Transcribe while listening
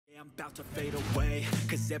I'm about to fade away,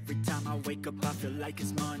 cause every time I wake up I feel like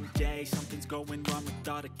it's Monday. Something's going wrong with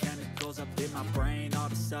all the chemicals up in my brain. All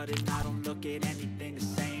of a sudden I don't look at anything the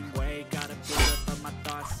same way. Gotta build up of my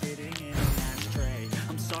thoughts sitting in an ashtray.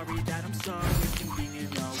 I'm sorry that I'm so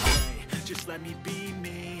inconvenient, no way. Just let me be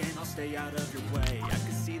me and I'll stay out of your way. I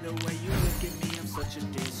can see the way you look at me, I'm such a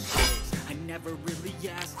disgrace. I never really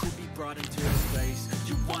asked to be brought into this place.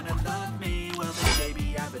 You wanna love me? Well then baby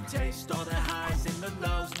have a taste. All the highs and the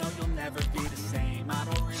lows, no you'll never be the same. I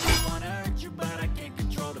don't really wanna hurt you but I can't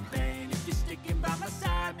control the pain. If you're sticking by my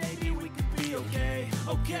side, maybe we could be okay.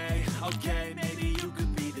 Okay, maybe you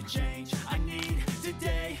could be the change I need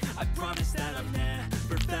today. I promise that I've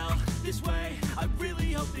never felt this way. I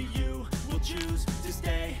really hope that you will choose to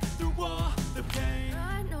stay through all the pain.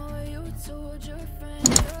 I know you told your friend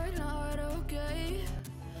you're not okay,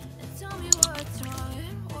 and tell me what's wrong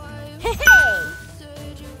and why you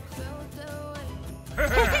said you felt that way.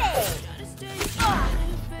 Trying to stay strong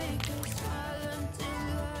and fake a smile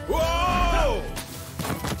until I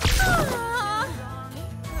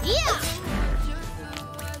Yeah!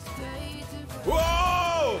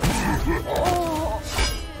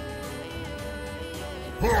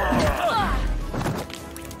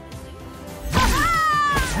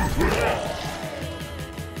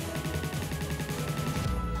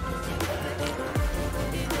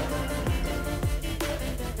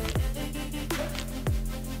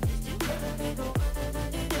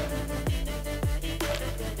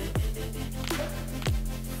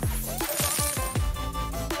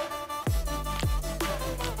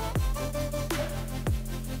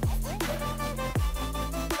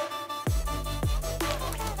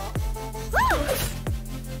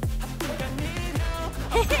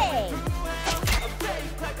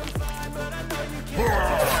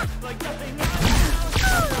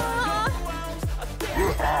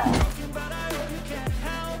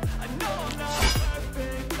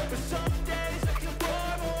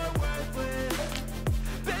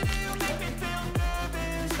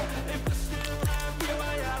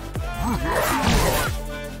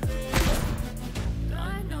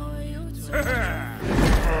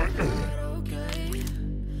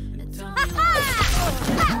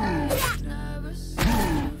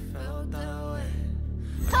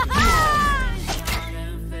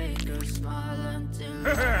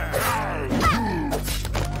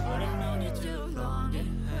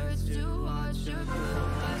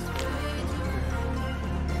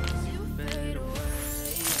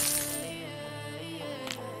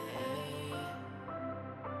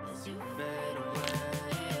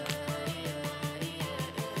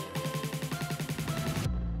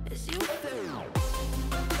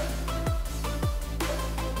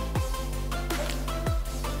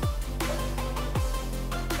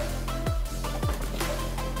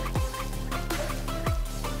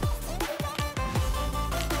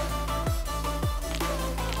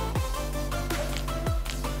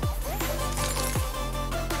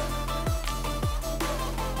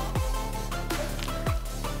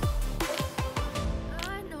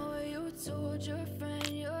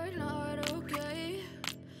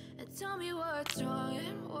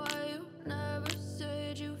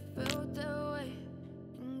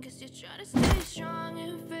 Try to stay strong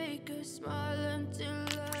and fake a smile until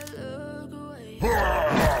I look away. Too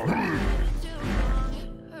long, it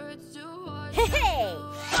hurts to watch you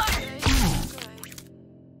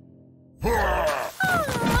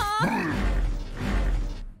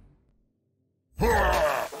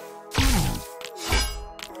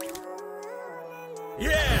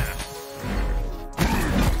Yeah!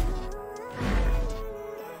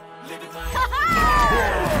 Living life.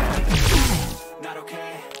 Not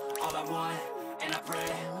okay. All I want, and I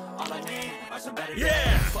pray, all I need are some better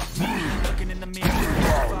days. Fuck me, looking in the mirror,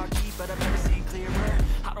 foggy, but I've never seen clearer.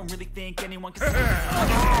 I don't really think anyone can see me.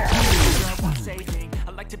 I want saving,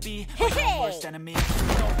 I like to be my own worst enemy.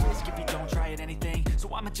 No risk if you don't try at anything,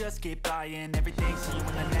 so I'ma just keep buying everything. See you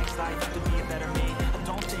in the next life, you can be a better me. I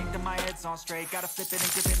don't think that my head's on straight, gotta flip it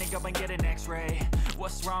and grip it and go and get an x-ray.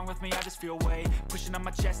 What's wrong with me? I just feel weight pushing on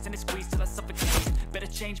my chest and it squeezes till I suffocate. Better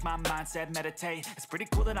change my mindset, meditate. It's pretty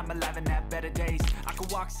cool that I'm alive and have better days. I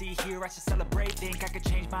could walk, see, hear, I should celebrate. Think I could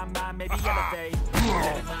change my mind, maybe elevate.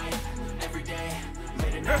 Living life, every day,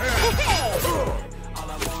 late at night. All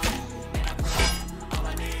I want, and I pray, all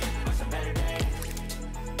I need are some better days.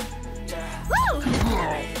 Yeah, all I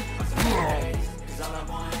need are some better days. 'Cause all I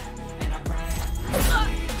want, and I pray, all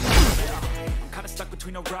I need are some better days. Kinda stuck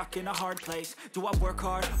between a rock and a hard place. Do I work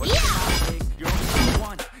hard or do I not? You're only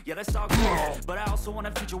one, yeah, that's all good. But I also want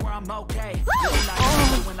a future where I'm okay. Living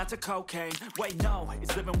life doing lots of cocaine. Wait, no,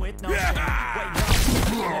 it's living with no shame. Wait,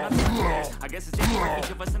 no, I guess it's different for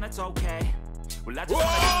each of us and that's okay. Well, I just wanna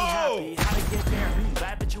be happy. How to get there?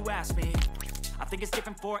 Glad that you asked me. I think it's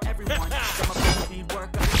different for everyone. Some of us need work,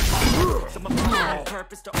 some of us have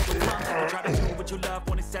purpose to overcome. But try to do what you love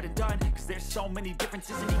when it's said and done. Cause there's so many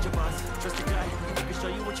differences in each of us. Trust your gut, it can show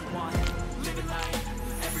you what you want. Living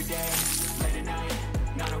life, every day, late at night,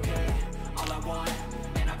 not okay. All I want,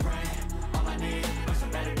 and I pray, all I need are some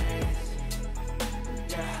better days.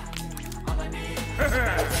 Yeah, all I need are some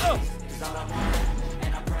better days. Cause all I want,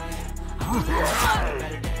 and I pray, I want a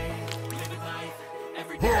better day. Living life,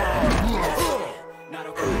 every day. Not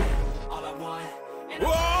okay, all I want, and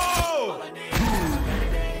all I need is some better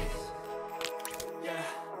days. Yeah,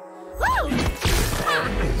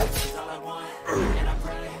 all I want, and I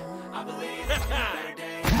pray, I believe in better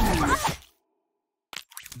days.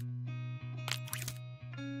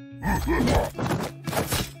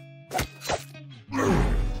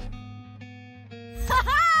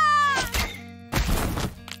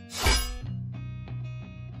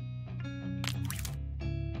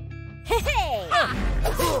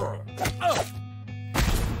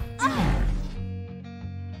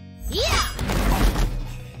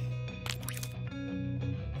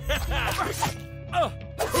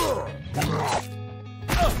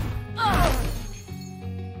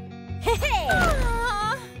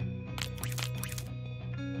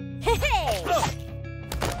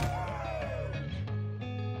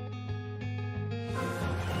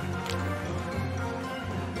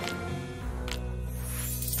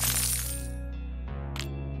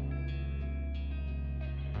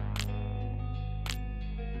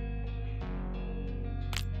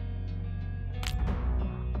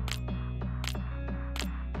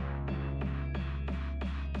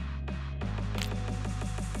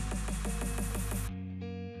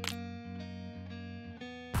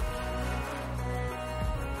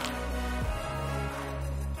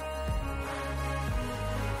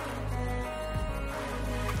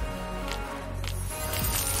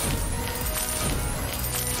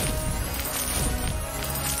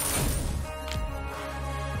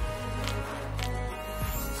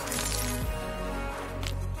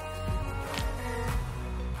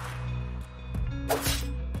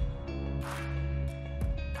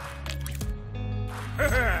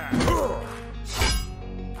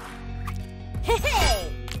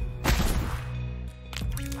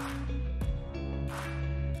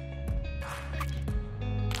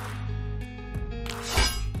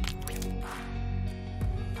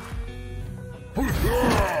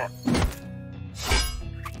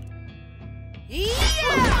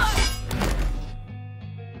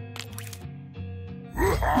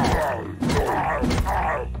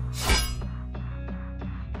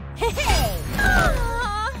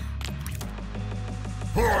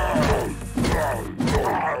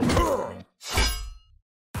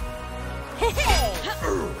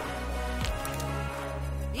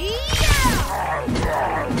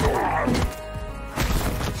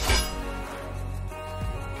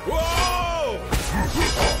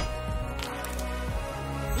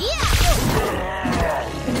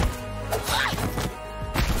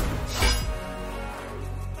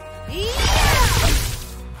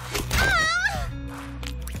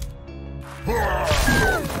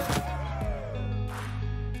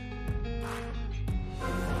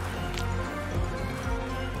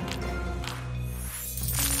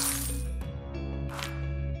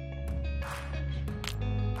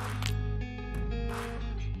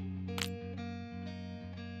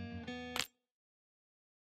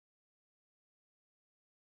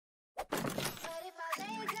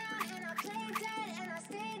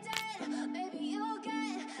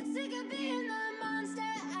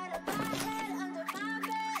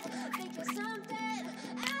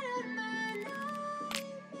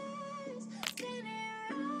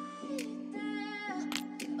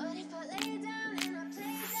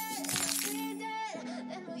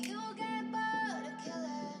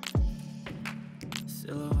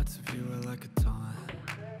 Silhouettes of you are like a taunt.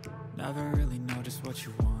 Never really know just what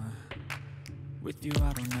you want. With you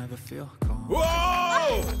I don't ever feel calm. Whoa!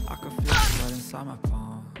 I can feel sweat inside my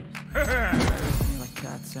palms. Play with me like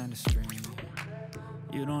cats and a string.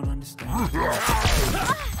 You don't understand.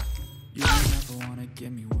 You don't ever wanna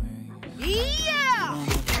give me wings. You don't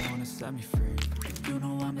ever wanna set me free. You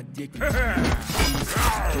know I'm addicted to you.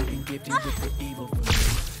 Getting gifted with the evil for me.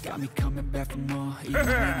 Got me coming back for more, even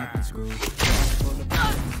when I've been screwed. Full of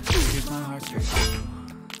problems, here's my heart straight through.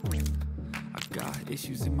 I Got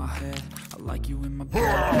issues in my head, I like you in my bed.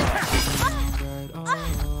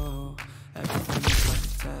 Oh, everything is like a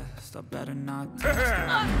test, I better not test.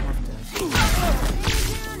 Lay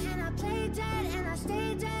down and I play dead and I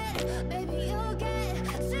stay dead. Baby, you'll get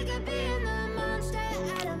sick of being the monster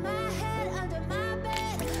out of my head, under my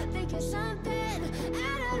bed. Think you're something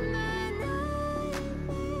out of my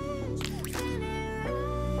nightmares. Standing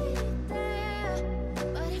right there.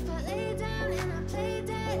 But if I lay down and I play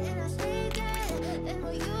dead and I stay dead, then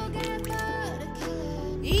will you get bored of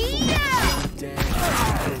killing me?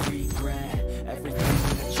 Regret everything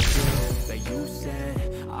that you did, that you said.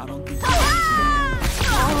 I don't think you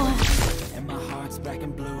understand. And my heart's black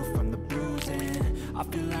and blue from the bruising. I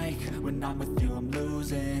feel like when I'm with you I'm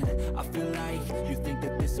losing. I feel like you think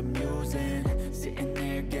that this amusing. Sitting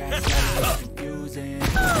there gaslighting, confusing.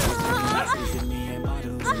 Is it me, am I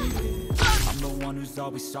deluded? I'm the one who's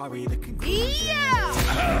always sorry, the conclusion.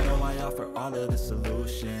 I know I offer all of the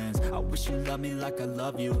solutions. I wish you loved me like I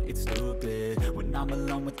love you, it's stupid. When I'm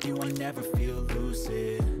alone with you, I never feel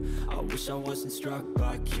lucid. I wish I wasn't struck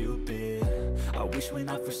by Cupid. I wish when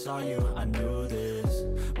I first saw you, I knew this.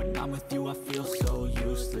 When I'm with you, I feel so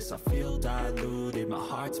useless. I feel diluted, my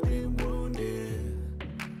heart's been wounded.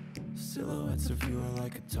 Silhouettes of you are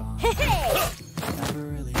like a taunt. Never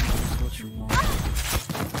really knows what you want.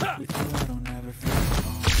 With you, I don't ever feel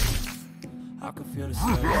alone. I can feel the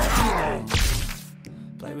sweat.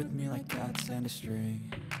 Play with me like cats and a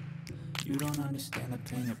string. You don't understand the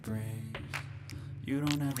pain it brings. You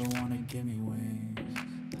don't ever wanna give me wings.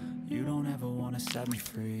 You don't ever wanna set me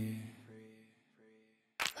free.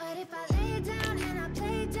 But if I lay down and I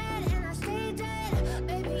play dead and I stay dead,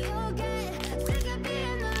 baby, you'll get sick of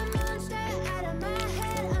being the monster out of my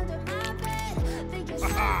head, under my bed. Think you're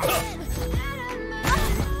something out of my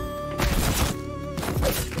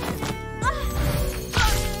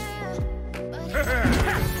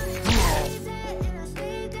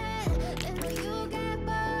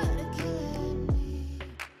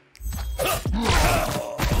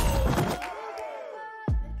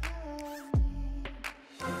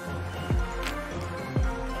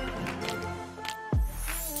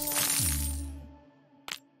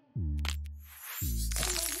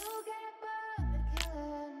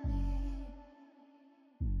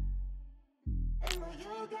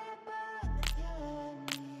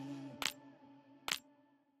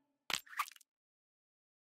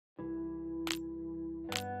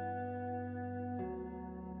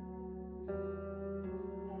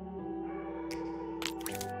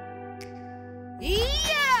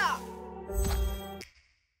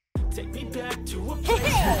Take me back to a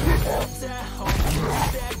place where we felt at home. Take me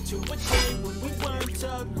back to a day when we weren't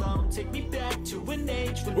alone. Take me back to an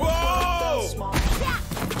age when we both felt small.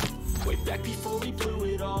 Way back before we blew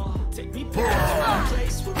it all. Take me back to a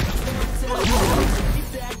place where we felt at home. Take me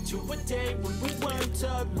back to a day when we weren't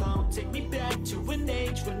alone. Take me back to an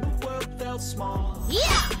age when the world felt small. Way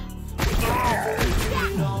back before we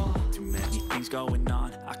blew it all. Too many things going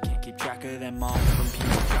on, I can't keep track of them all. From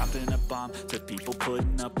people dropping a bomb to people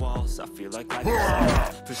putting up walls, I feel like life is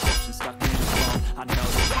lost. Perception stuck in a wall. I know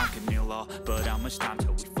that time can heal all, but how much time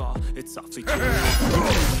till we fall? It's awfully true.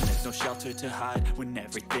 There's no shelter to hide when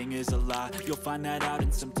everything is a lie. You'll find that out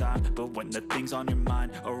in some time. But when the things on your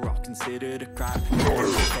mind are all considered a crime,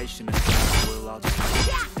 patient aside, we'll all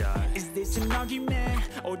just die. Is this an argument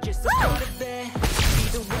or just a part of it?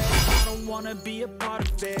 Either way, I don't wanna be a part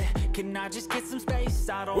of it. Can I just get some space?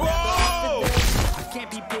 I don't have this. I can't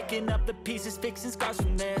be picking up the pieces, fixing scars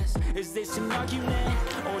from this. Is this an argument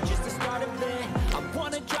or just the start of it? I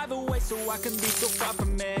wanna drive away so I can be so far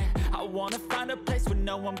from it. I wanna find a place where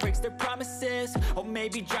no one breaks their promises, or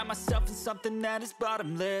maybe drown myself in something that is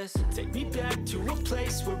bottomless. Take me back to a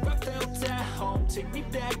place where I felt at home. Take me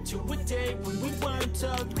back to a day when we weren't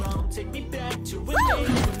alone. Take me back to an age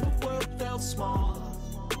when the world felt small.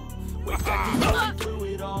 Way back before we blew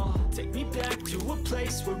it all. Take me back to a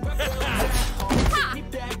place where I felt at home. Take me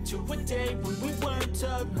back to a day when we weren't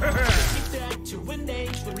alone. Take me back to an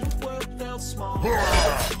age when the world felt small. Way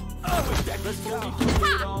back before we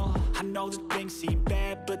blew it all. I know that things seem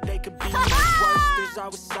bad, but they could be much worse. There's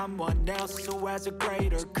always someone else who has a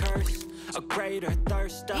greater curse, a greater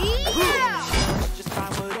thirst. Just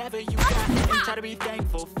find whatever you got and try to be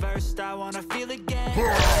thankful first. I wanna feel again.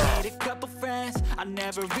 I need a couple friends. I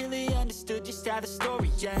never really understood just how the story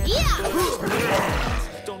ends.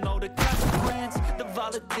 Don't know the consequence, the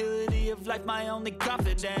volatility of life, my only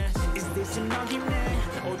confidence. Is this an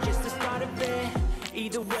argument or just the start of it?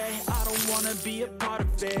 Either way, I don't wanna be a part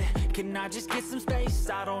of it. Can I just get some space?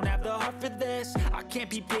 I don't have the heart for this. I can't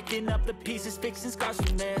be picking up the pieces, fixing scars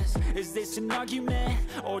from this. Is this an argument,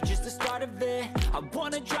 or just the start of it? I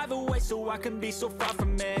wanna drive away so I can be so far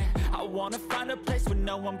from it. I wanna find a place where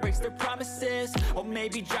no one breaks their promises, or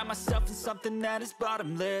maybe drown myself in something that is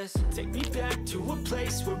bottomless. Take me back to a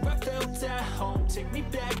place where I felt at home. Take me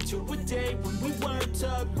back to a day when we weren't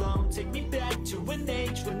alone. Take me back to an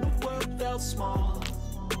age when the world felt small,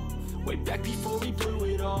 way back before we blew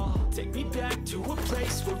it all. Take me back to a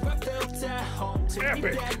place where I felt at home. Take me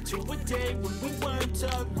back to a day when we weren't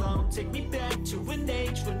alone. Take me back to an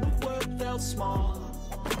age when the world felt small,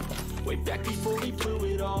 way back before we blew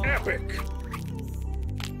it all. Epic!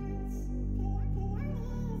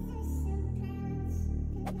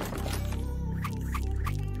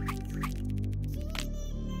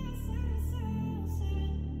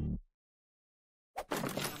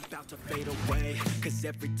 To fade away, cause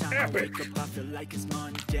every time I wake up I feel like it's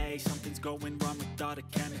Monday. Something's going wrong with all the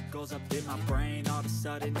chemicals up in my brain. All of a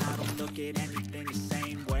sudden I don't look at anything the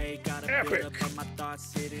same way. Gotta build up of my thoughts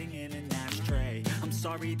sitting in an ashtray. I'm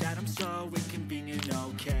sorry that I'm so inconvenient,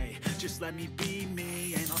 okay? Just let me be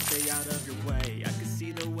me and I'll stay out of your way. I can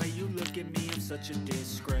see the way you look at me, I'm such a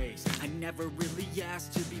disgrace. I never really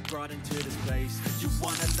asked to be brought into this place. You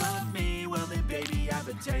wanna love me? Well then baby I have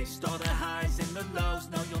a taste. All the highs and the lows,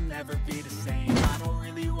 no you'll never be the same. I don't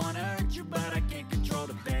really wanna hurt you, but I can't control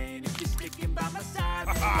the pain. If you're sticking by my side,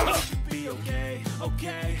 maybe it should be okay.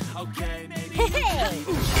 Okay, maybe you need a change.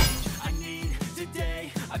 I need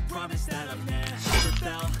today, I promise that I've never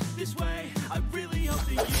felt this way. I really hope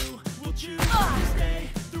that you will choose to stay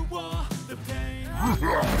through all the pain.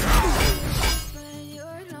 When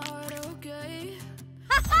you're not okay.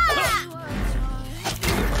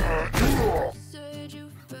 Said you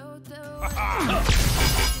felt that way.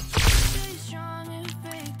 Stay strong and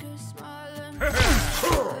fake a smile and it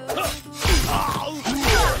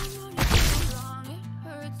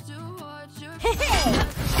hurts to watch your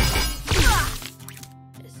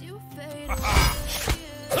as you fade away.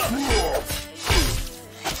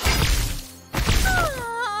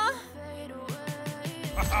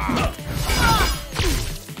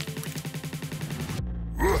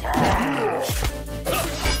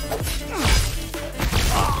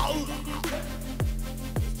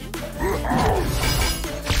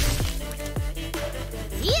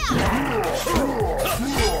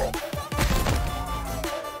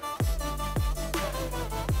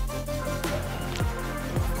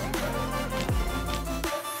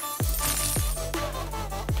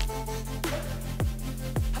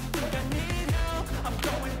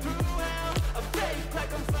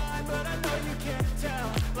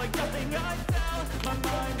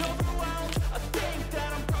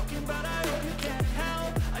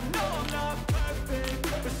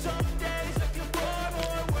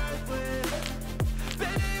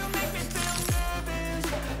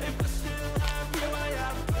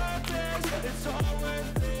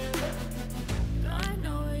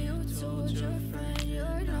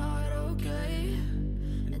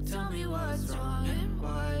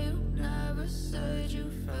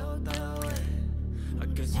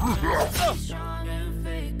 Strong and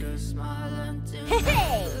fake a smile until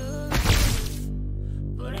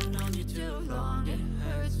but I've known you too long. It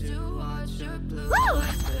hurts to watch your blue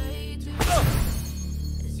eyes fade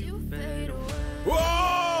as you fade away.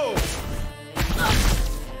 Whoa!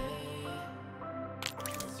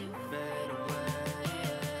 As you fade away.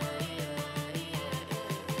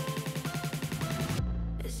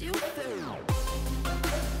 As you fade away.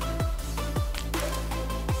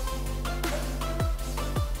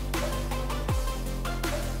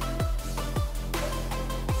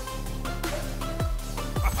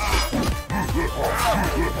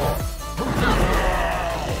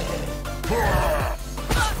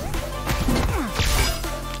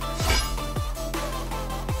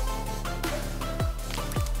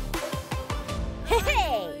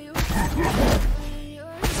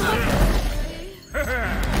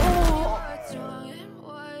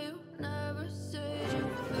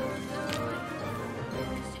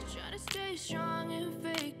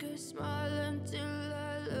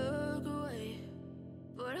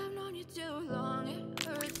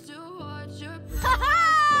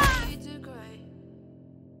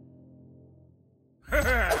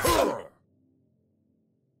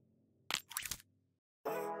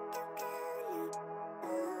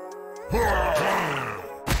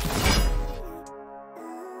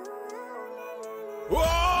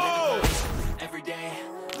 Whoa! Every day,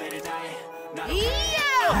 late at night, not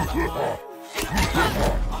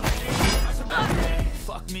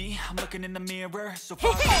Fuck me, I'm looking in the mirror. So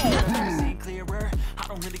far, I'm seeing clearer. I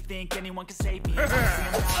don't really think anyone can save me. Honestly,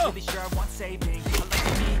 I'm not really sure I want saving. I like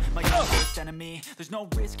to be my own worst enemy. There's no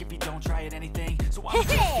risk if you don't try at anything. So I'm just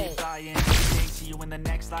keep buying everything. See you in the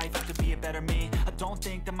next life, have to be a better me. I don't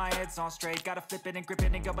think that my head's on straight. Gotta flip it and grip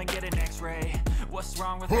it and go and get an x-ray. What's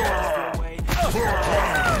wrong with me? Just feel away.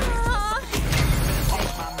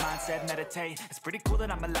 Change my mindset, meditate. It's pretty cool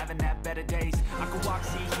that I'm alive and have better days. I could walk,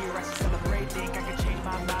 see, hear, I should celebrate. Think I could change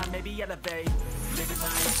my mind, maybe elevate. Living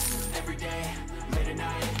life, every day, late at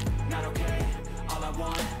night, not okay. All I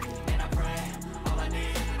want, and I pray, all I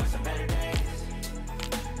need are some better days.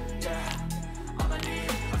 Yeah, all I need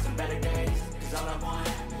are some better days. Cause all I want,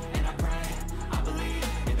 and I pray, I believe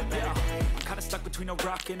in the better days. I'm kinda stuck between a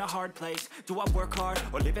rock and a hard place. Do I work hard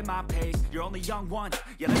or live at my pace? You're only young once,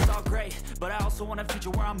 yeah that's all great, but I also want a future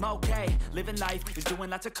where I'm okay. Living life is doing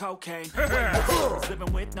lots of cocaine. Wait, no, it's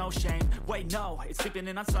living with no shame. Wait no, it's sleeping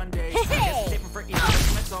in on Sundays. I guess it's different for each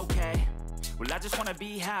person, it's okay. Well I just wanna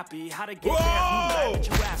be happy. How to get there? Glad that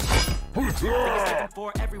you asked me. I think it's different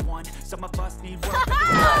for everyone. Some of us need work,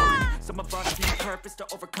 some of us need purpose to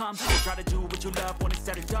overcome. Try to do what you love when it's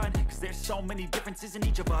said and done. Cause there's so many differences in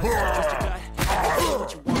each of us. Trust your gut, and do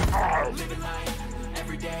what you want. Living life,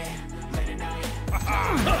 every day, late at night.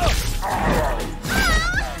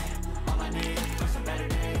 All I need are some better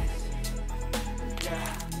days.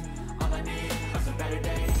 Yeah, all I need are some better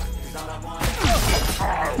days. Cause all I want,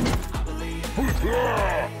 I believe,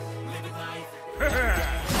 living life, every day.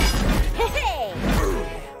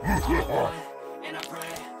 All I want, and I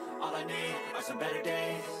pray, all I need are some better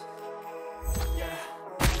days. Yeah.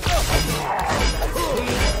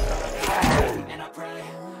 And I pray,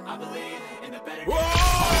 I believe in the better days.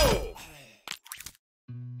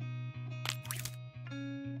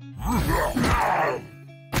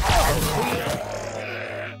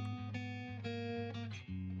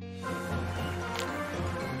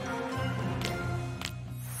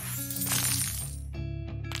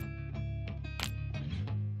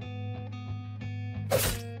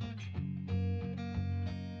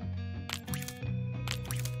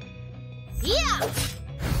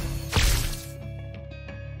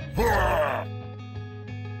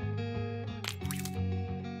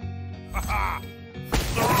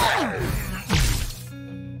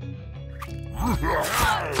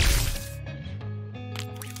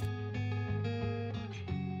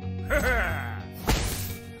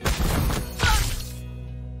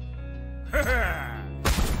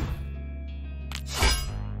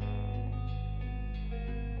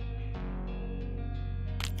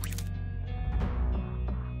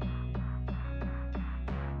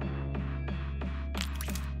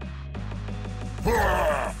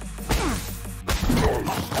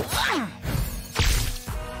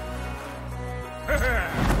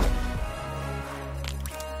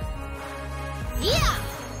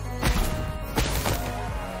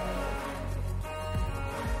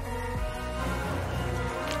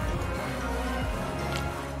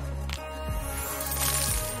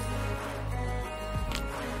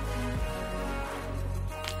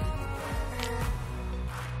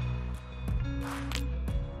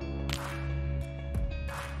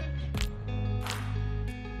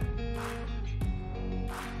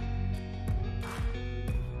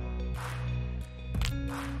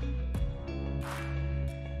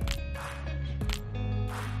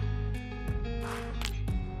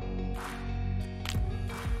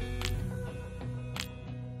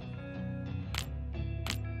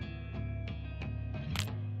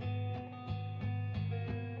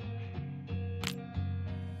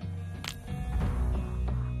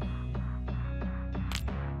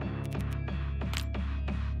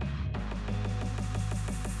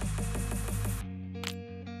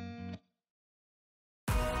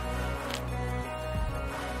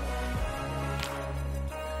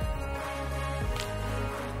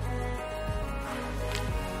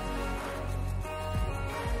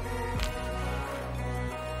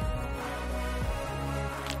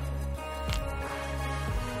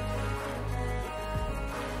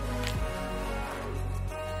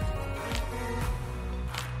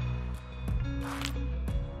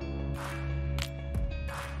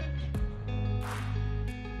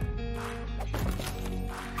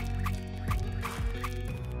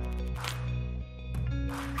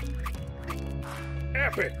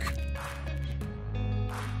 Epic!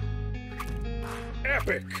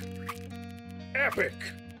 Epic! Epic!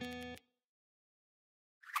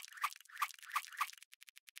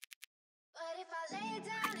 But if I lay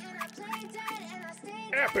down and I play dead and I stay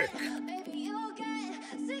Epic! dead, baby, you'll get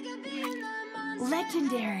sick of being the monster.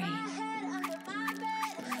 Legendary. In my head, under my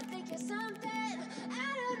bed, think you're something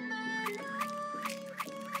out of my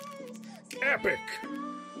nightmares. Epic!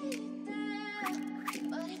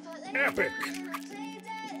 Epic!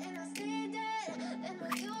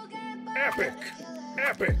 Epic!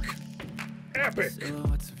 Epic! Epic!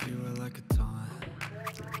 Silhouettes of you are like a taunt.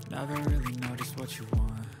 Never really know just what you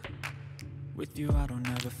want. With you I don't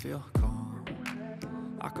ever feel calm.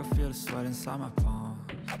 I can feel the sweat inside my palms.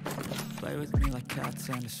 Play with me like cats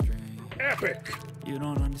and a string. Epic! You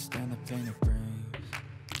don't understand the pain it brings.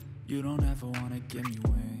 You don't ever wanna give me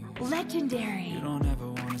wings. Legendary. You don't ever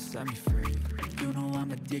wanna set me free. You know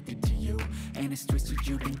I'm addicted to you, and it's twisted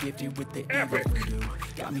you've been gifted with the evil Epic. for you.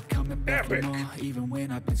 Got me coming back for Epic. more, even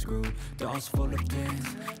when I've been screwed. Dolls full of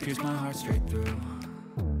pins, pierce my heart straight through.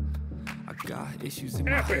 I got issues in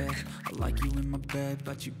my Epic. head. I like you in my bed,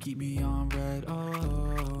 but you keep me on red.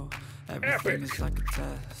 Oh, everything Epic. is like a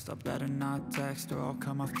test. I better not text or I'll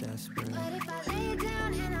come off desperate. But if I lay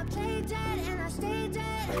down and I play dead and I stay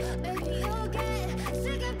dead, baby, you'll get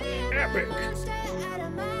sick of being Epic. a monster out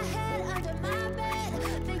of my head, under my bed,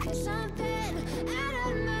 thinking something out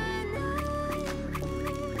of my nightmares.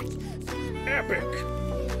 Epic!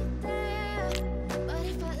 But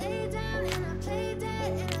if I lay down and I play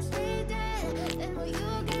dead and I stay dead, then will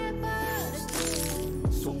you get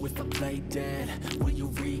bored? So if I play dead, will you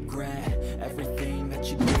regret everything that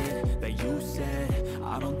you did, that you said?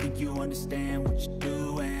 I don't think you understand what you're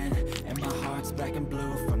doing, and my heart's black and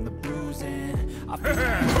blue from the bruising. I feel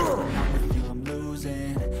like when I'm with you I'm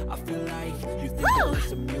losing. I feel like you think that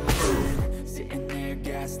it's amusing, sitting there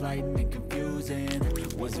gaslighting and confusing.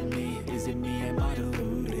 Was it me? Is it me? Am I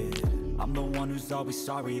deluded? I'm the one who's always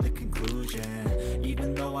sorry, the conclusion,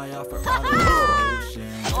 even though I offer all the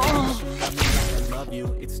solutions. You love me like I love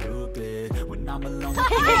you, it's stupid. When I'm alone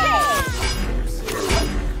with you, it's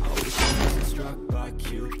elusive. I wish I wasn't struck by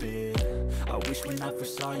Cupid. I wish when I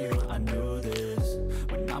first saw you, I knew this.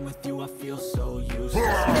 When I'm with you, I feel so useless. My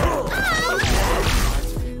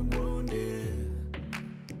heart's been wounded.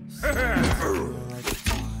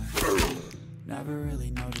 Never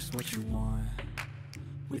really know just what you want.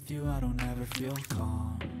 With you I don't ever feel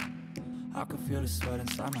calm. I can feel the sweat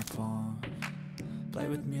inside my palms. Play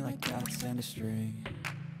with me like cats and a string.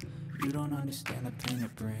 You don't understand the pain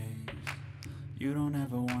it brings. You don't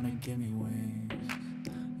ever wanna give me wings.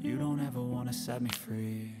 You don't ever wanna set me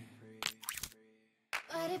free.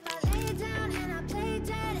 But if I lay down and I play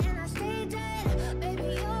dead and I stay dead, baby,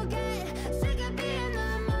 you'll get sick of being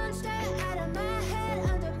the monster out of my head,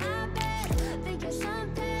 under my bed, thinking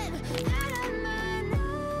something out of my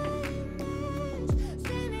nightmares.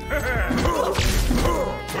 See me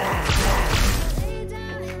lay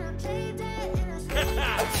down and I play dead and I stay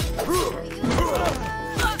dead,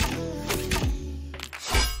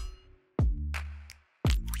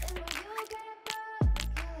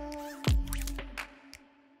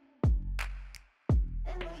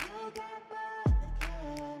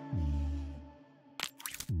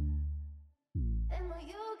 will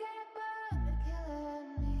you get bored?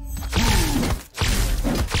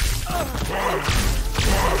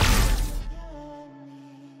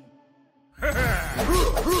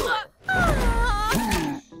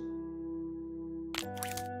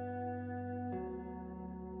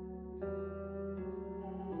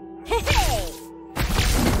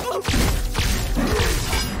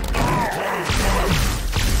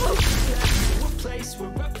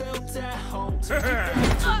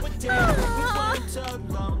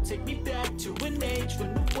 Take me back to an age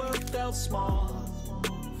when the world felt small.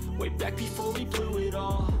 Way back before we blew it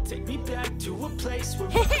all. Take me back to a place where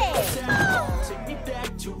we felt at home. Take me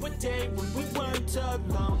back to a day when we weren't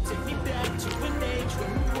alone. Take me back to an age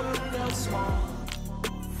when the world felt small.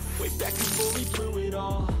 Way back before we blew it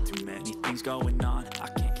all. Too many things going on, I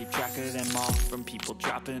can't keep track of them all. From people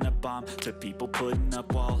dropping a bomb to people putting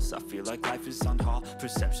up walls. I feel like life is on hold,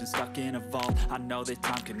 perception stuck in a vault. I know that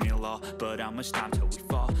time can heal all, but how much time till we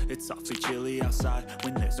fall? It's awfully chilly outside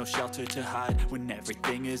when there's no shelter to hide. When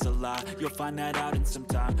everything is a lie, you'll find that out in some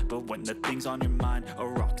time. But when the things on your mind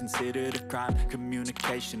are all considered a crime,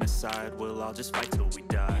 communication aside, we'll all just fight till we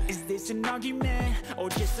die. Is this an argument or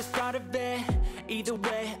just the start of it? Either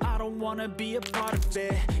way, I don't wanna be a part of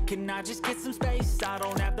it. Can I just get some space? I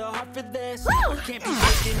don't have the heart for this. I can't be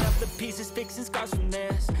picking up the pieces, fixing scars from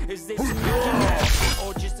this. Is this an argument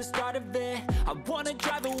or just the start of it? I wanna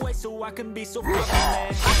drive away so I can be so far from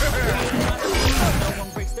it. No one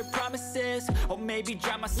breaks their promises, or maybe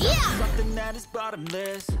drown myself in something that is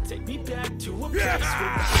bottomless. Take me back to a place where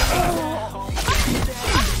we felt at home. Take me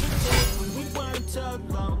back to a day when we weren't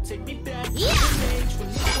alone. Take me back to an age when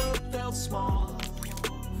the world felt small.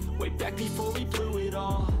 Way back before we blew it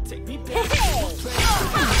all. Take me back to a place where we felt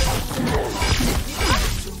at home. Take me back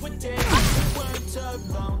to to a day when we weren't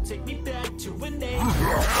alone. Take me back to an age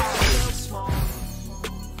when I felt small.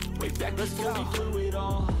 Way back before we blew it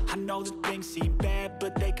all. I know that things seem bad,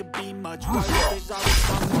 but they could be much worse. There's always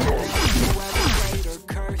someone there who has a greater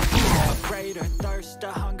curse, a greater thirst,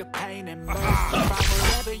 a hunger, pain, and mirth. Find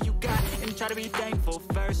whatever you got and try to be thankful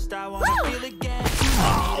first. I wanna feel again,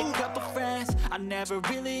 I need a couple friends. I never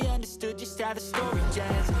really understood just how the story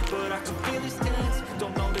ends, but I can feel his tense,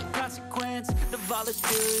 don't know the consequence. The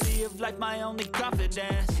volatility of life, my only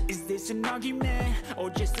confidence. Is this an argument, or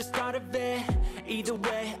just the start of it? Either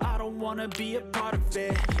way, I don't wanna be a part of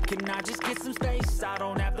it. Can I just get some space? I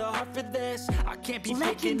don't have the heart for this. I can't be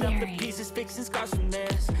picking up the pieces, fixing scars from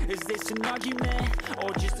this. Is this an argument,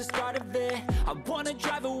 or just the start of it? I wanna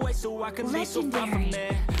drive away so I can leave so far from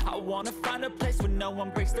it. I wanna find a place where no one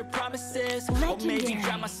breaks their promises. Or maybe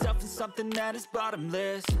drown myself in something that is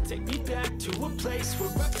bottomless. Take me back to a place where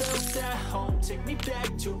I felt at home. Take me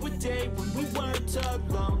back to a day when we weren't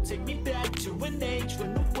alone. Take me back to an age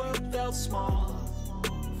when the world felt small.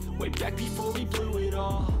 Way back before we blew it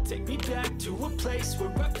all. Take me back to a place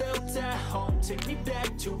where I felt at home. Take me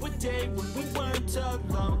back to a day when we weren't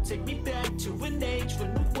alone. Take me back to an age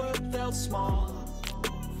when the world felt small.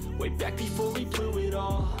 Way back before we blew it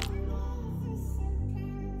all.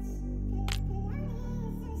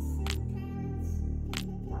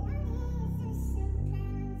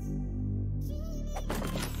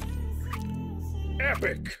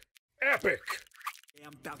 Epic! Epic!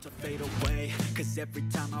 I'm about to fade away, cause every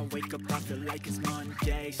time I wake up I feel like it's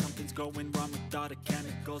Monday. Something's going wrong with all the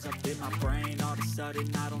chemicals up in my brain. All of a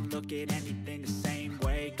sudden I don't look at anything the same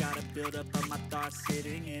way. Gotta build up of my thoughts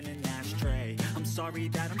sitting in an ashtray. I'm sorry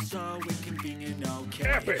that I'm so inconvenient, okay?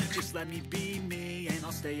 Epic. Just let me be me and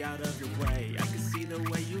I'll stay out of your way. I can see the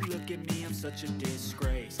way you look at me, I'm such a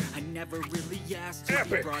disgrace. I never really asked to be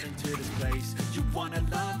Epic. brought into this place. You wanna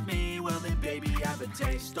love me? Well then baby have a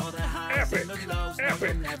taste. All the highs Epic. and the lows, no,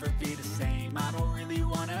 Epic. you'll never be the same. I don't really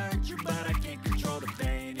wanna hurt you, but I can't control the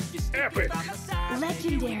pain. If you're sticking Epic. by my side,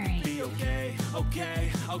 maybe we can be okay.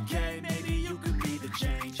 Okay, okay, maybe you could be the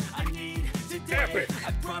change I need today. Epic.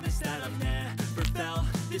 I promise that I've never felt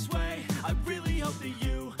this way. I really hope that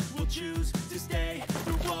you will choose to stay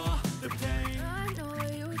through all the pain. I know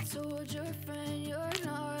you told your friend you're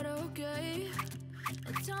not okay,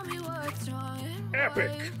 and tell me what's wrong and Epic.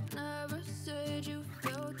 why you never said you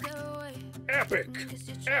felt that way. Epic! Guess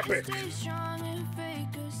you're trying Epic! to stay strong and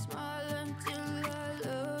fake a smile until I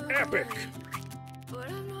look Epic. away. But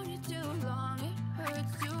I've known you too long, it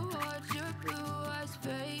hurts to watch your blue eyes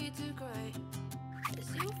fade to gray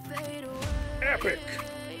as you fade away. Epic.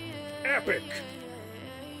 Epic.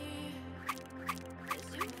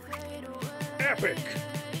 As you fade away. Epic!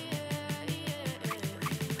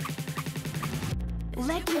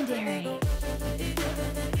 Legendary.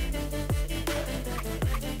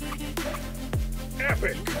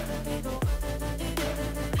 Epic!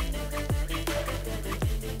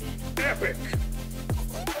 Epic!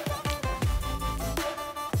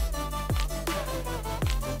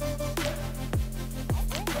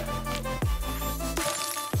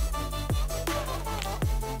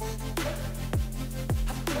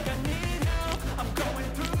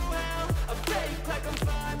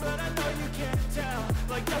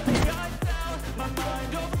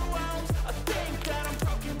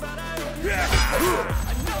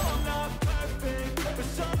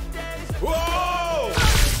 Whoa!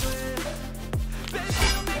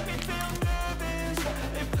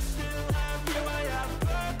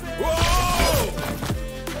 Whoa!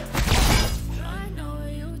 I know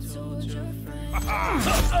you told your friend.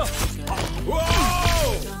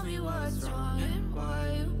 Whoa! Tell me what's wrong and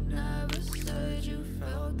why you never said you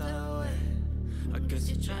felt that way. I guess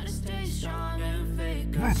you're trying to stay strong and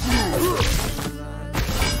fake a smile.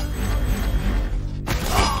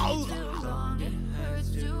 Too long, it hurts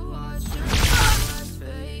to watch your eyes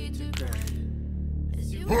fade to gray as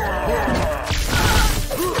you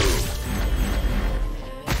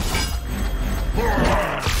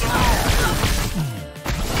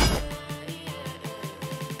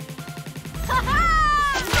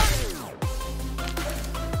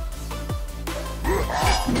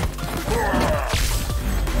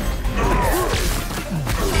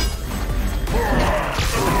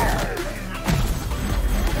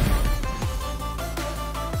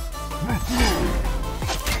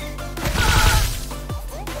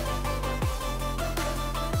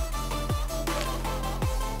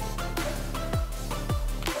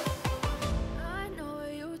I know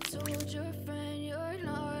you told your friend you're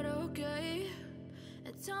not okay,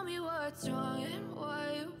 and tell me what's wrong and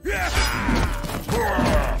why you stay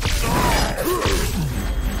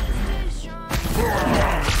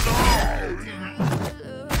strong.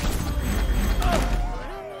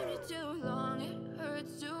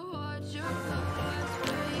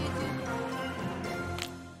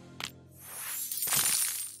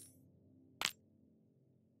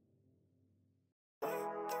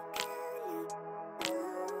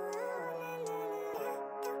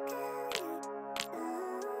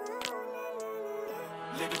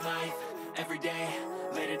 Living life, every day,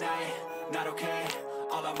 late at night, not okay.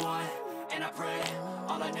 All I want, and I pray,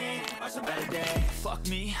 all I need are some better days. Fuck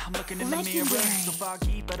me, I'm looking in the mirror. So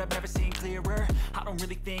foggy, but I've never seen clearer. I don't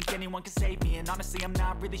really think anyone can save me, and honestly I'm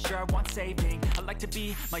not really sure I want saving. I like to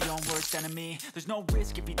be my own worst enemy. There's no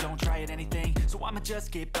risk if you don't try at anything, so I'ma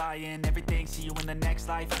just keep buying everything. See you in the next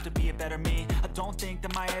life, have to be a better me. I don't think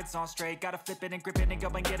that my head's on straight. Gotta flip it and grip it and go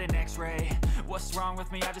and get an x-ray. What's wrong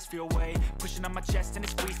with me? I just feel weight pushing on my chest and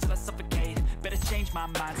it squeezes till I suffocate. Better change my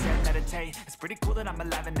mindset, meditate. It's pretty cool that I'm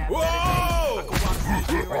alive and have better days. I go walk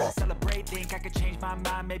through here as I celebrate. Think I could change my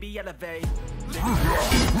mind, maybe elevate. Living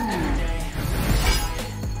every day,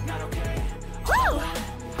 not okay. All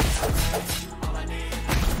I need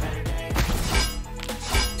are some better days.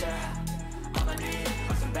 Yeah, all I need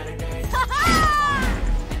are some better days. And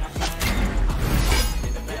I pray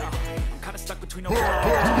in the better days. Kinda stuck between a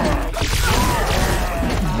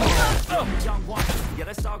young one, yeah,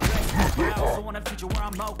 that's all great. But I also want a future where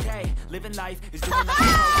I'm okay. Living life is doing nothing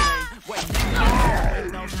okay. Wait,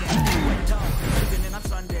 no shame. Wait, no, living in on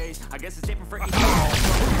Sundays. I guess it's different for each one.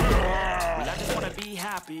 Well, I just wanna be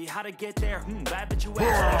happy. How to get there? Glad that you asked me.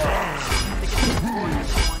 I think it's different for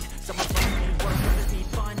everyone. Some of us need work, others need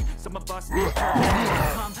fun. Some of us need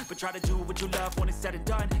come, but try to do what you love when it's said and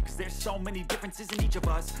done. Cause there's so many differences in each of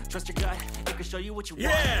us. Trust your gut, it can show you what you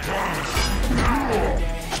want.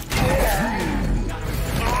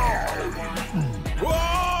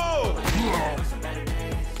 Whoa!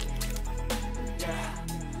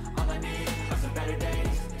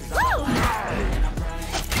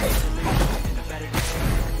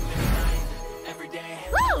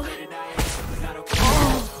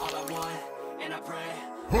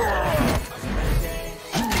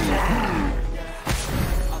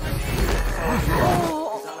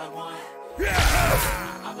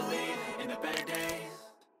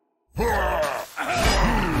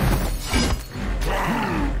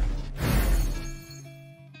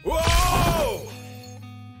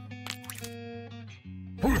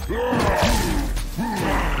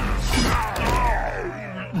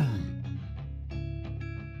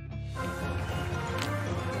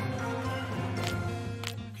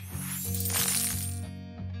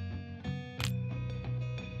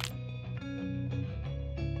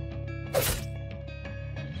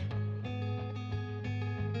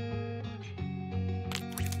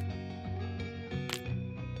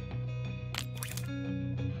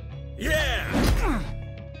 Yeah!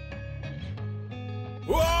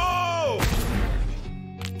 Whoa!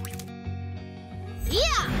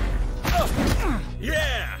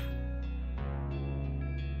 Yeah!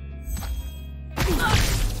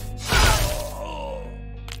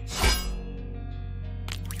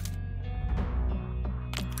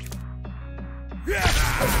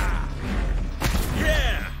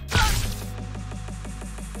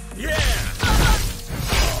 Yeah!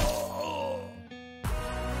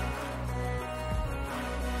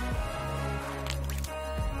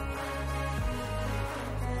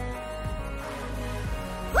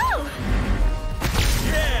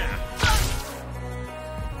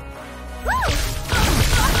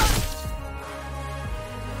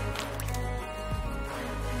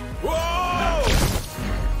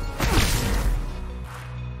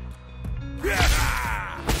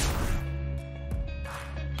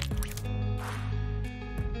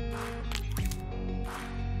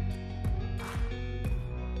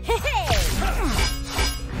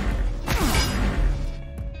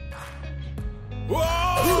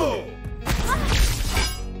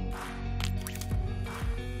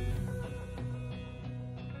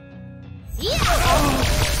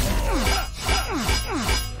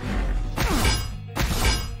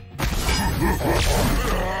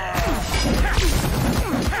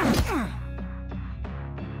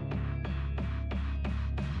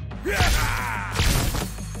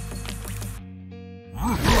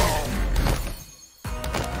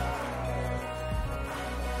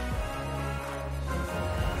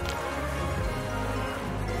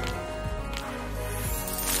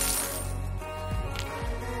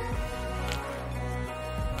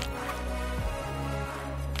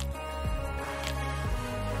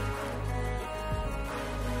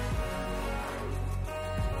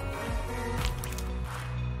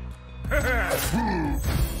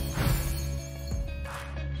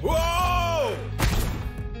 Whoa!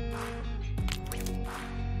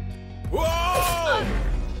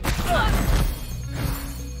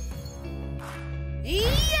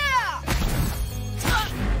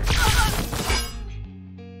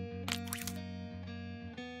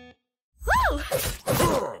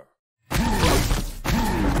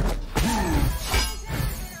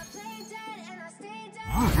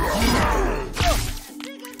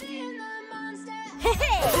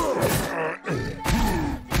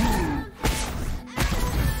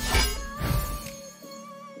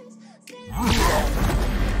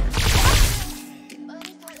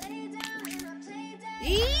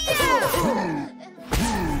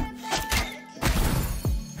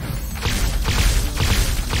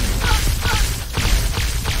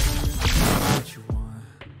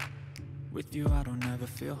 With you I don't ever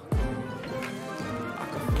feel calm. I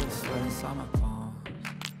can feel the sweat inside my palms.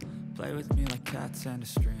 Play with me like cats and a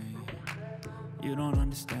string. You don't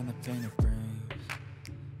understand the pain it brings.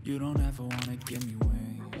 You don't ever wanna give me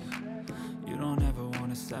wings. You don't ever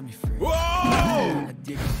wanna set me free. I'm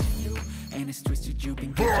addicted to you, and it's twisted. You've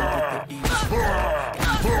been gifted with the evil.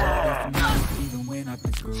 Even when I've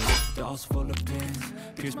been screwed, dolls full of pins,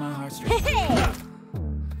 pierce my heart straight through.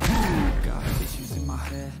 Got issues in my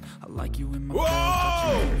head. I like you in my bed,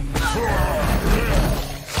 but you leave me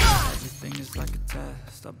everything is like a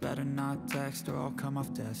test. I better not text or I'll come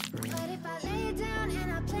off desperate. But if I lay down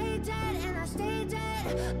and I play dead and I stay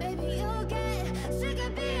dead, baby, you'll get sick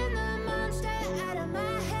of being the monster out of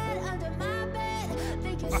my head, under my bed.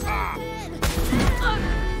 Think you're something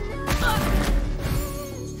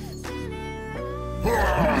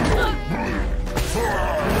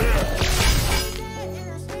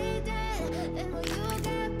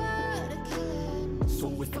So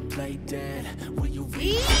if I play dead, will you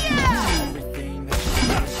read everything that you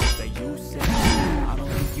wish that you said? I don't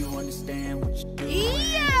think you understand what you're doing.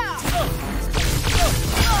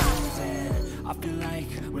 I feel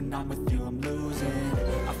like when I'm with you I'm losing.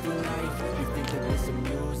 I feel like you think that it's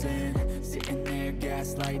amusing, sitting there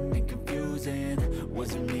gaslighting and confusing.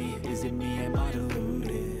 Was it me? Is it me? Am I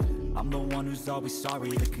deluded? I'm the one who's always sorry,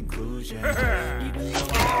 the conclusion. Even though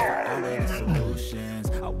I have all of the solutions.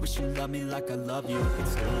 I wish you loved me like I love you,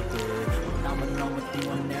 it's stupid. When I'm alone with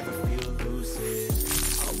you I never feel lucid.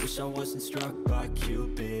 I wish I wasn't struck by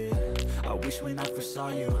Cupid. I wish when I first saw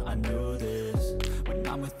you I knew this. When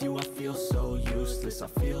I'm with you I feel so useless. I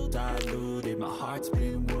feel diluted, my heart's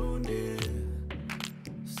been wounded.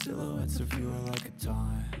 Silhouettes of you are like a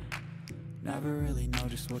taunt. Never really know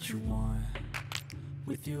just what you want.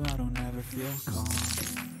 With you I don't ever feel calm.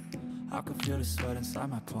 I can feel the sweat inside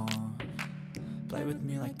my palms. Play with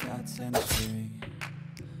me like cats and a string.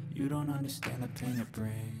 You don't understand the pain it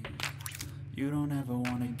brings. You don't ever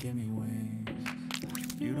wanna give me wings.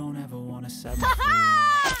 You don't ever wanna set me free.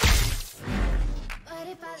 But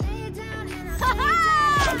if I lay down and I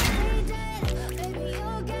play dead, baby,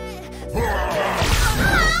 you'll get sick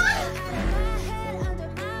of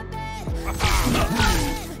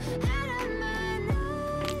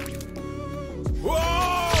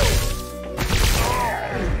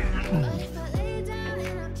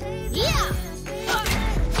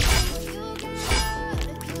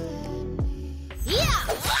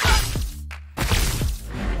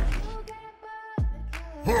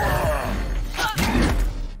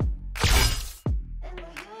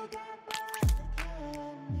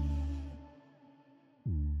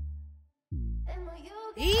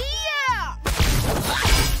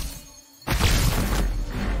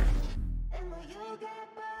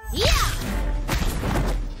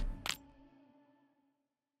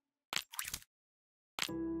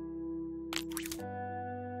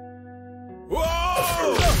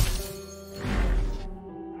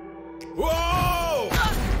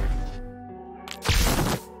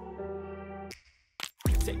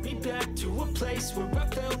Take me back to a place where I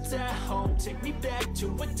felt at home. Take me back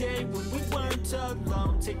to a day when we weren't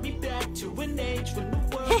alone. Take me back to an age when the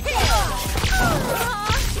world was wrong.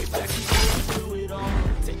 Way back before we blew it all.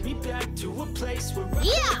 Take me back to a place where I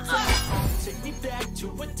felt at home. Take me back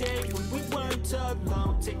to a day when we weren't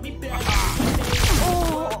alone. Take me back to an age when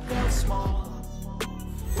the world felt small.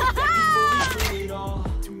 Way back before we blew it all.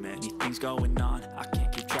 Too many things going on, I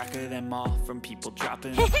can't keep track of them all. From people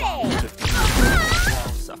dropping a bomb to people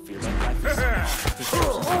walls. I feel like life is small. There's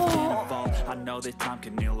options I can't evolve. I know that time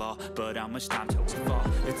can heal all, but how much time till we fall?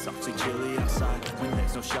 It's awfully chilly outside when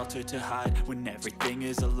there's no shelter to hide. When everything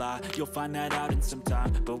is a lie, you'll find that out in some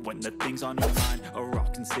time. But when the things on your mind are all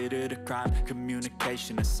considered a crime,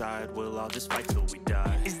 communication aside, we'll all just fight till we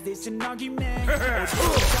die. Is this an argument? Or just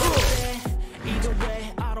a either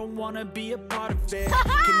way, I don't wanna be a part of it.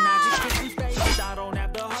 Can I just get some space? I don't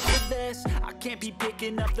have the heart for this. I can't be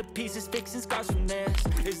picking up the pieces, fixing scars from this.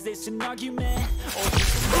 Is this an argument? Or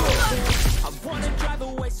just a I wanna drive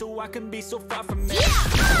away so I can be so far from it. I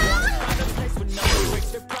wanna find a place where no one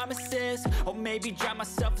breaks their promises. Or maybe drown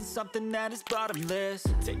myself in something that is bottomless.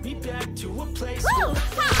 Take me back to a place where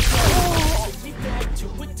take me back to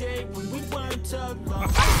a day when we weren't alone.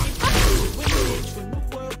 Take me back to an age when the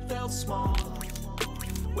world felt small.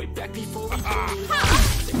 Way back before we blew it all.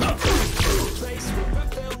 Take me back to a place where I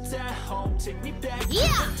felt at home. Take me back to a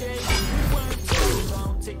day when we weren't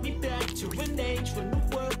alone. Take me back to an age when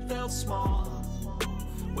the world felt small.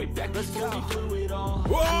 Way back before we blew it all.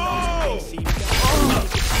 Whoa! I know it may seem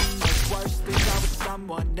bad, much worse than I was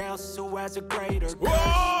someone else who has a greater curse.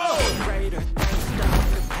 A greater thirst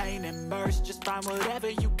of the pain brain immersed. Just find whatever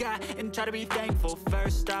you got and try to be thankful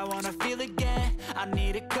first. I wanna feel again, I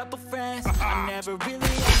need a couple friends. I never really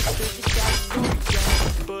understood just how it's going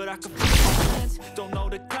again, but I can feel my friends, don't know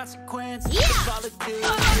the consequence. The solitude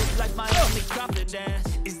is like my only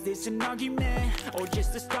confidence. Is this an argument or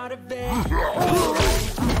just the start of it? I don't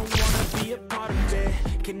wanna be a part of it.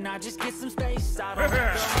 Can I just get some space? I don't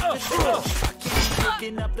have to I can't be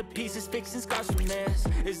picking up the pieces, fixing scars from this.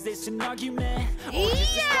 Is this an argument or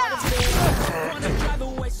just the start of it? I wanna drive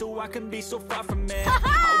away so I can be so far from it. I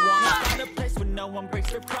wanna find a place where no one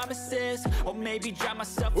breaks their promises, or maybe drown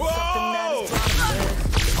myself in something that is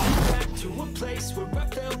promiseless. Back to a place where I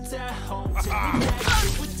felt at home. Take me back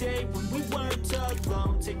to a day when we weren't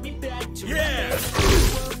alone. Take me back to a place where the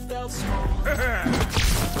world felt small.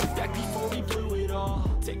 Back before we blew it all.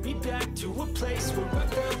 Take me back to a place where I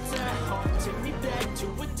felt at home. Take me back to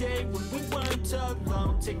a day when we weren't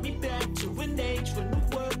alone. Take me back to an age when the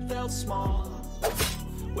world felt small.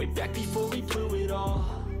 Way back before we blew it all.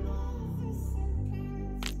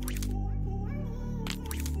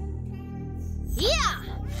 Yeah!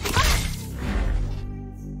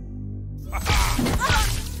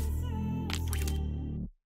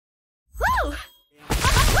 Woo!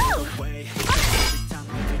 Way. Every time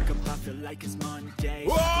I wake up I feel like it's Monday.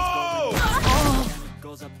 Whoa!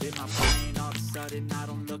 Chemicals up in my brain. All of a sudden I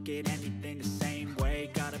don't look at anything the same way.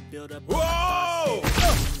 Gotta build up. Whoa!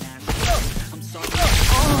 I'm sorry.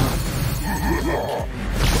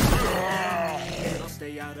 I'll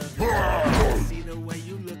stay out of it. See the way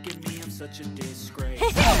you look at me, I'm such a disgrace.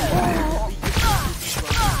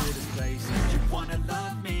 You wanna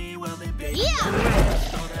love me? Well then baby,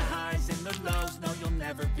 know the highs and the lows. No, you'll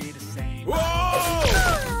never be the same. Whoa!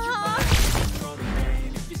 Control the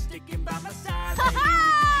pain. If you're sticking by my side, maybe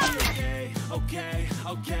we could be okay. Okay,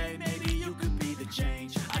 okay, maybe you could be the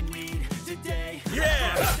change I need today.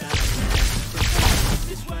 Yeah!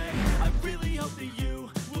 This way, I really hope that you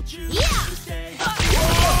will choose to stay.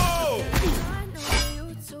 Whoa! I know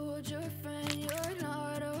you told your friend you're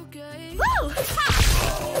not okay. Woo!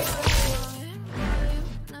 Why you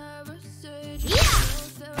never said you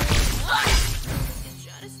felt that way? You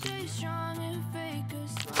try to stay strong and fake a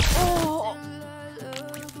smile till I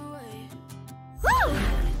look away. Woo!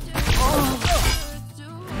 To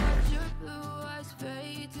watch your blue eyes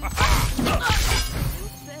fade to you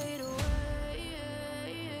fade away.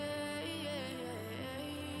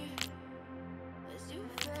 As you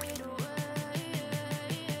fade away.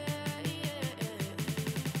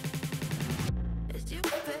 As you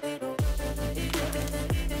fade away.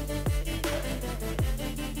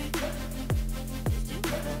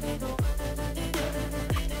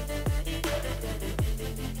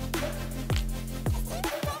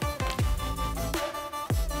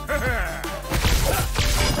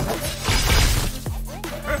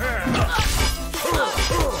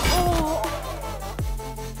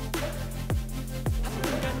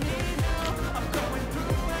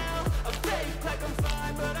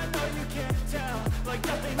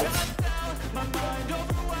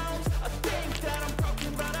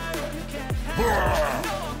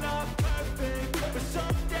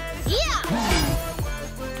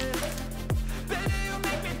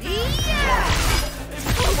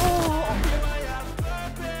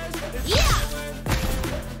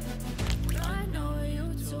 I know you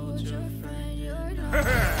told your friend you're not.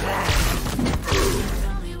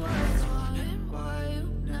 Tell me what's wrong and why you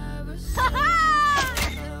never said you felt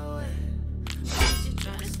that way. Guess you're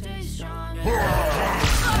trying to stay strong and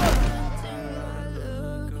until I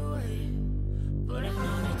look away. But I've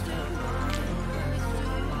known it too long to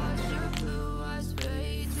watch your blue eyes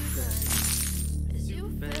fade to gray as you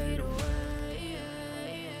fade away.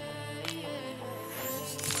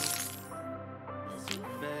 As you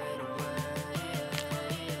fade away.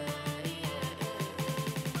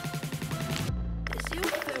 As you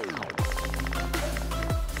fade away.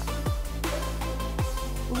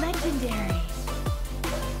 Legendary.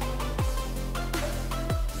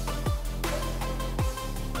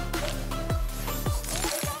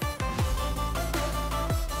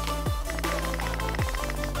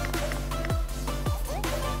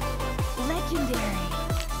 Legendary.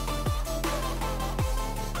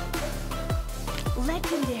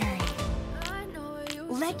 Legendary. I know you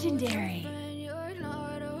Legendary. told your friend you're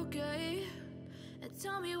not okay. And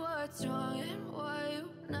tell me what's wrong and why you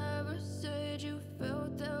never said you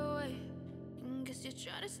felt that way. And guess you're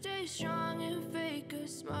trying to stay strong and fake a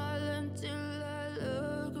smile until I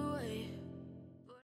look away.